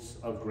boasts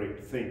of great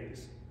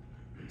things.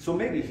 So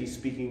maybe he's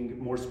speaking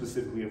more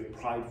specifically of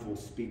prideful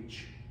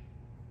speech.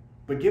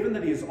 But given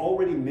that he has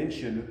already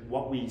mentioned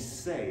what we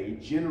say,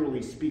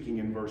 generally speaking,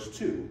 in verse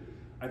 2,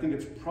 I think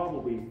it's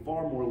probably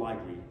far more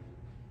likely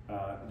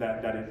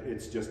that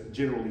it's just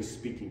generally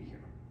speaking here.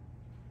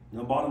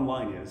 Now, the bottom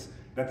line is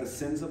that the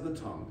sins of the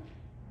tongue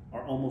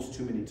are almost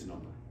too many to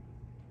number.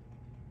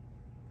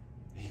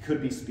 He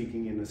could be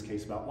speaking in this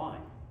case about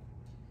lying.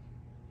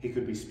 He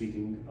could be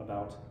speaking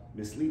about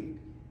misleading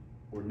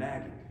or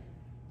nagging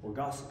or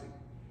gossiping.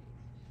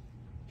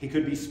 He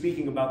could be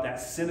speaking about that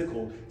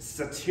cynical,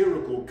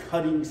 satirical,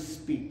 cutting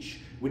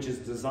speech which is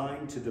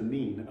designed to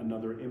demean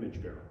another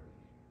image bearer.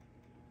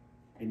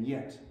 And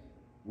yet,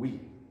 we,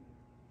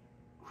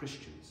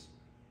 Christians,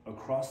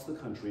 across the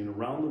country and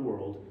around the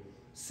world,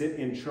 sit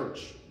in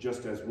church,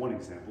 just as one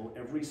example,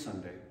 every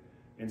Sunday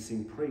and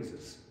sing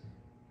praises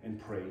and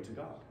pray to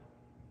God.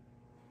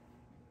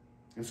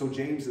 And so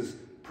James is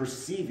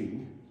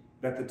perceiving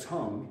that the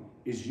tongue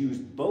is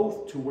used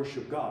both to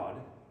worship God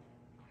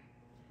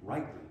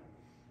rightly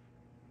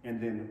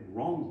and then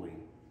wrongly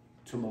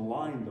to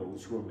malign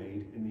those who are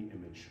made in the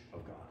image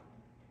of God.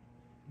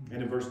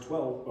 And in verse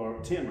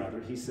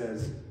 10, he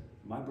says,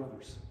 my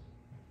brothers,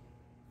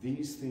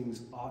 these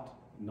things ought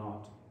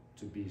not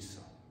to be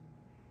so.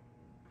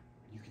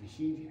 You can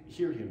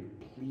hear him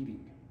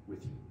pleading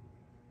with you.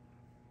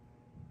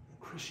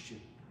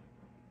 Christian,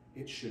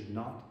 it should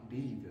not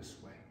be this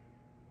way.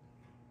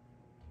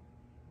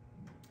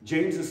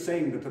 James is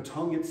saying that the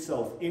tongue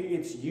itself, in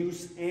its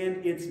use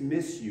and its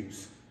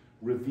misuse,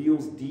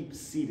 reveals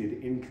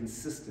deep-seated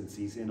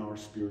inconsistencies in our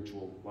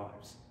spiritual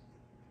lives.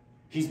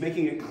 He's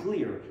making it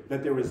clear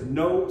that there is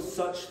no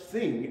such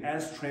thing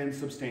as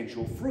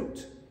transubstantial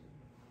fruit.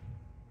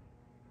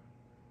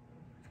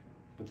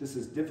 But this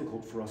is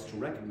difficult for us to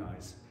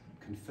recognize,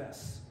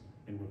 confess,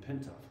 and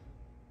repent of.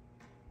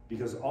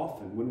 Because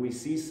often when we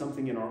see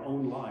something in our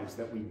own lives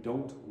that we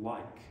don't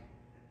like,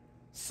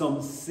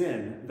 some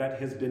sin that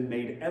has been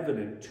made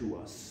evident to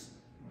us,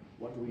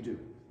 what do?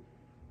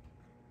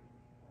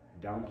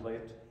 Downplay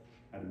it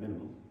at a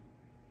minimum,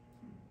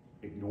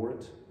 ignore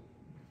it,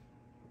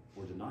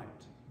 or deny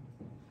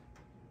it.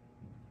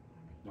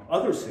 Now,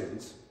 other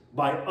sins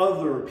by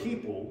other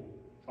people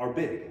are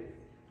big,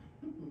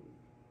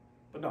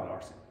 but not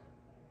our sin.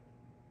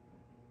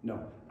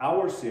 No,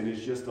 our sin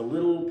is just a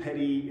little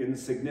petty,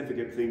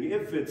 insignificant thing.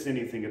 If it's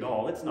anything at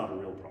all, it's not a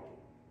real problem.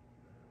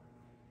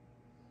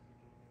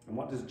 And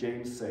what does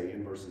James say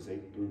in verses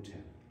 8 through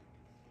 10?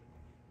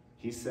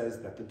 He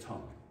says that the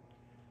tongue,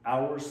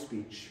 our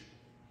speech,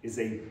 is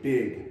a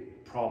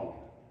big problem.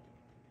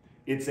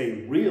 It's a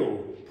real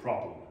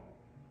problem.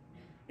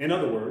 In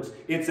other words,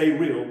 it's a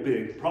real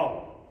big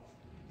problem.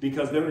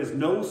 Because there is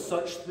no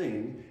such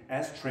thing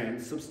as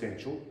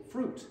transubstantial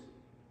fruit.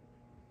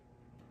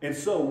 And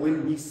so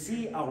when we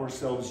see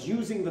ourselves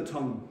using the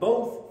tongue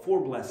both for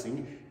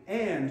blessing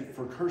and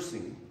for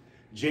cursing,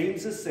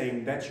 James is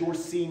saying that you're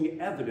seeing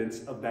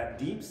evidence of that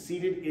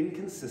deep-seated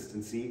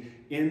inconsistency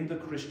in the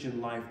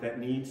Christian life that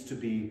needs to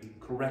be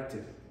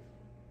corrected.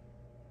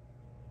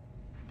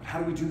 But how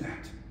do we do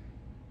that?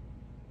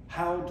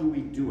 How do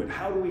we do it?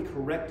 How do we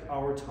correct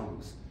our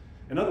tongues?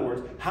 In other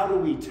words, how do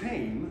we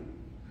tame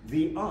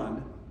the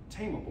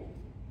untamable?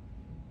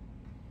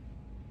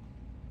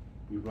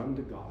 We run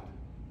to God.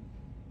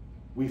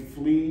 We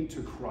flee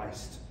to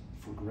Christ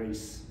for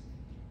grace.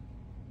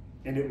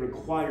 And it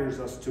requires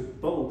us to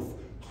both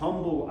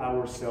humble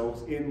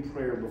ourselves in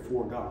prayer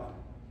before God,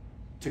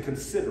 to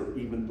consider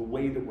even the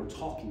way that we're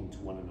talking to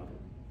one another,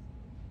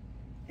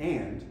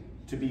 and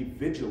to be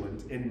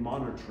vigilant in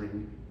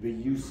monitoring the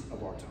use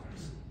of our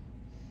tongues.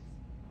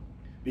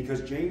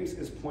 Because James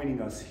is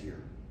pointing us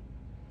here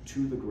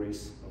to the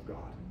grace of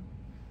God.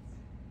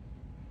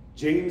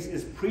 James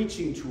is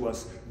preaching to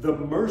us the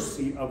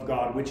mercy of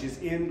God, which is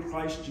in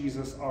Christ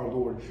Jesus our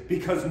Lord,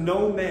 because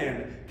no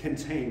man can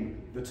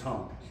tame the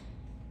tongue.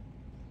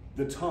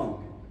 The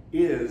tongue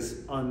is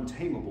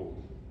untamable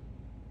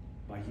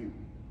by you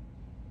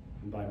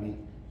and by me.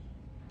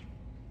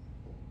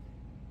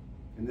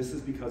 And this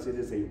is because it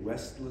is a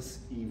restless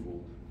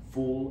evil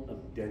full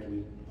of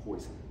deadly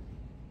poison.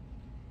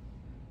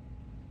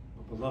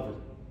 But beloved,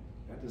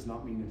 that does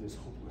not mean it is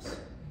hopeless.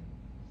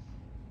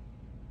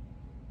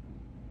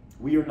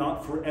 We are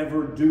not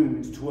forever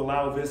doomed to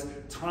allow this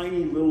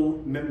tiny little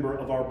member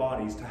of our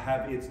bodies to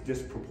have its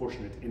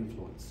disproportionate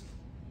influence.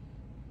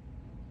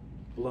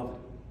 Beloved,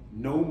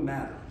 no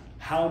matter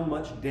how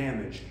much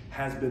damage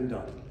has been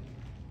done,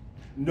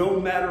 no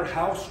matter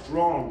how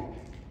strong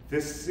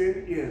this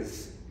sin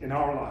is in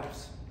our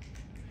lives,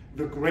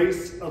 the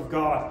grace of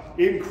God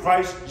in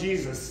Christ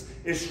Jesus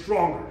is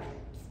stronger.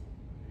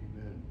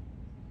 Amen.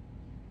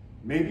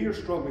 Maybe you're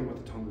struggling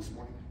with the tongue this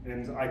morning,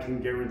 and I can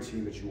guarantee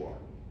that you are,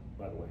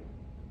 by the way,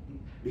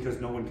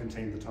 because no one can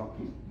tame the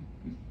tongue.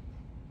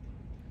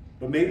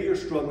 But maybe you're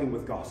struggling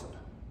with gossip,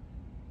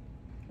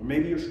 or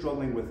maybe you're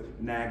struggling with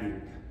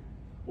nagging,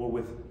 or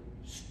with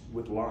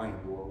lying,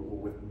 or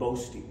with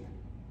boasting.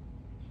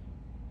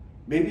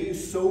 Maybe you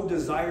so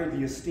desire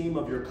the esteem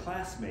of your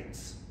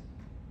classmates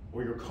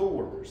or your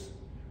coworkers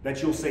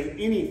that you'll say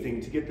anything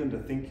to get them to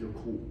think you're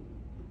cool.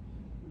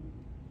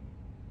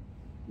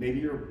 Maybe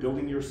you're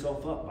building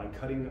yourself up by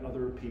cutting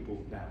other people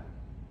down.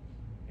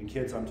 And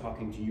kids, I'm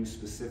talking to you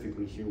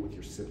specifically here with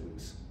your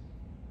siblings.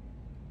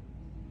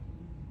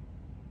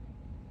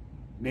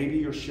 Maybe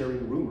you're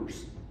sharing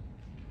rumors,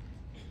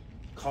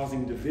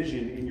 causing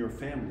division in your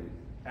family,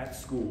 at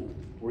school,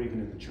 or even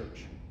in the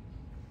church.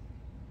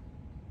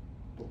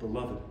 But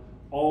beloved,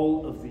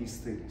 all of these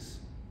things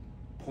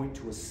point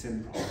to a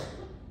sin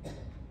problem.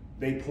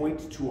 They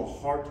point to a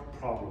heart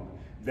problem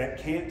that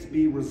can't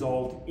be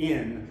resolved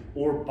in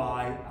or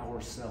by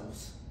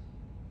ourselves.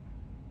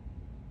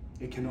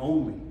 It can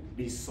only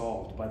be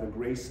solved by the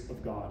grace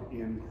of God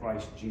in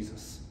Christ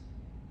Jesus.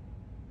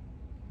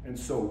 And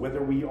so,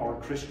 whether we are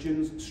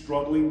Christians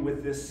struggling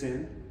with this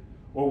sin,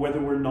 or whether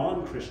we're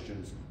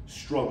non-Christians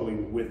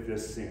struggling with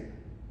this sin,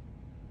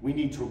 we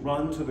need to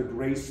run to the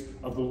grace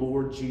of the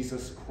Lord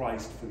Jesus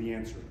Christ for the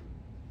answer,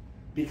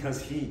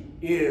 because he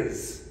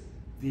is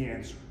the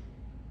answer.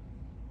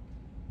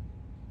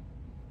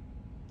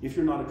 If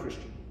you're not a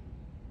Christian,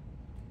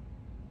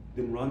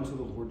 then run to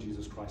the Lord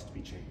Jesus Christ to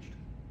be changed.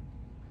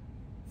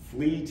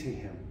 Flee to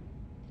him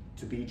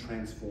to be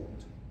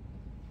transformed.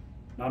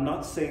 Now, I'm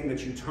not saying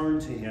that you turn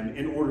to him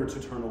in order to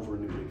turn over a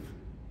new leaf.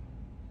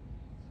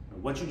 Now,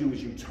 what you do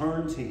is you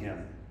turn to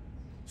him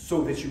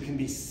so that you can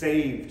be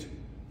saved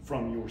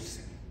from your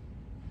sin.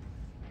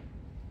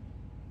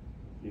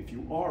 If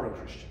you are a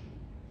Christian,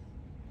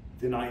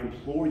 then I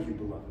implore you,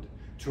 beloved,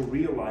 to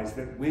realize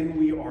that when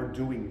we are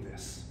doing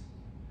this,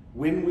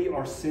 when we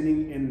are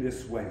sinning in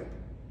this way,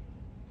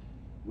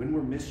 when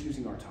we're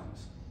misusing our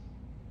tongues,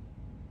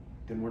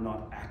 then we're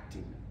not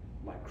acting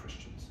like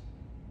Christians.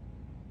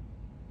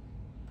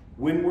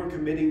 When we're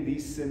committing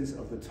these sins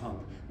of the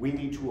tongue, we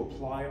need to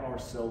apply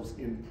ourselves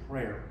in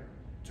prayer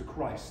to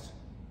Christ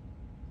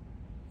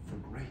for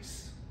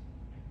grace,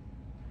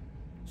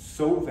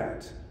 so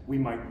that we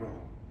might grow,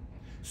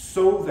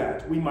 so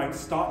that we might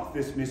stop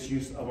this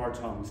misuse of our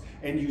tongues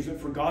and use it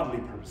for godly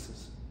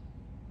purposes,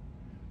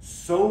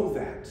 so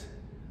that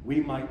we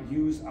might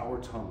use our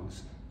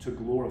tongues to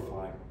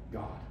glorify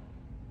God.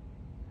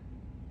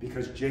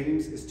 Because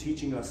James is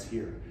teaching us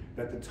here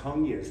that the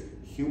tongue is,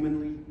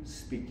 humanly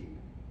speaking,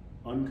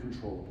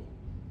 uncontrollable.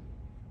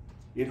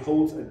 It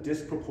holds a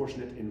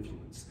disproportionate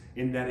influence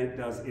in that it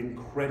does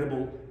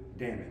incredible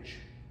damage.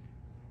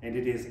 And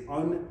it is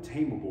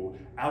untamable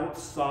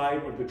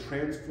outside of the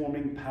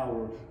transforming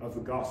power of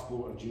the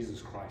gospel of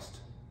Jesus Christ.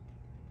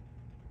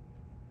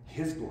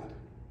 His blood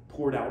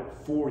poured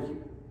out for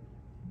you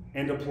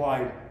and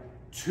applied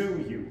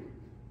to you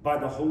by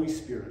the Holy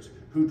Spirit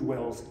who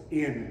dwells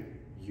in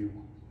you,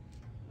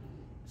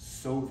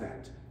 so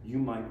that you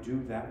might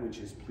do that which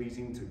is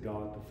pleasing to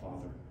God the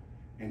Father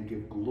and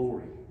give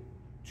glory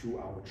to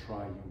our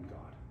triune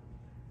God.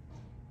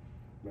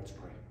 Let's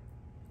pray.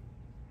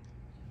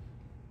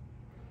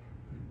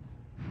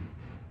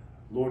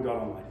 Lord God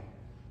Almighty,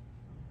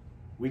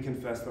 we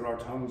confess that our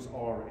tongues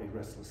are a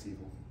restless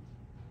evil,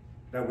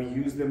 that we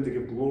use them to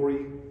give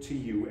glory to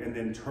you and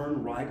then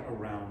turn right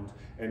around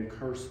and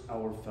curse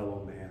our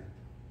fellow man.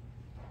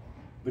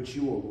 But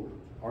you, O Lord,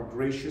 are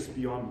gracious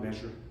beyond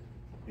measure,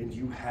 and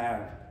you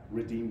have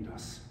redeemed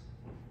us.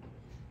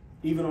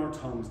 Even our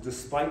tongues,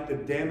 despite the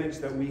damage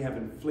that we have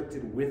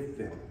inflicted with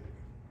them,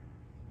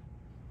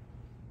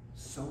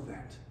 so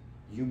that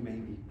you may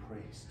be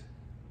praised.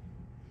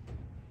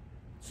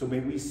 So may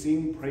we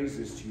sing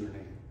praises to your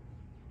name.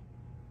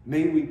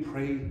 May we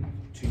pray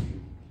to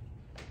you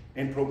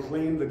and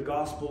proclaim the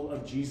gospel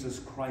of Jesus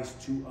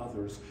Christ to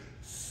others,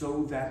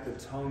 so that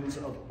the tongues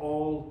of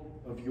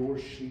all of your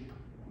sheep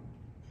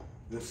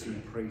will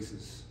sing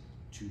praises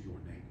to your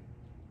name.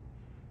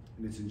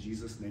 And it's in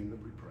Jesus' name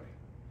that we pray.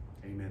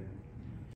 Amen.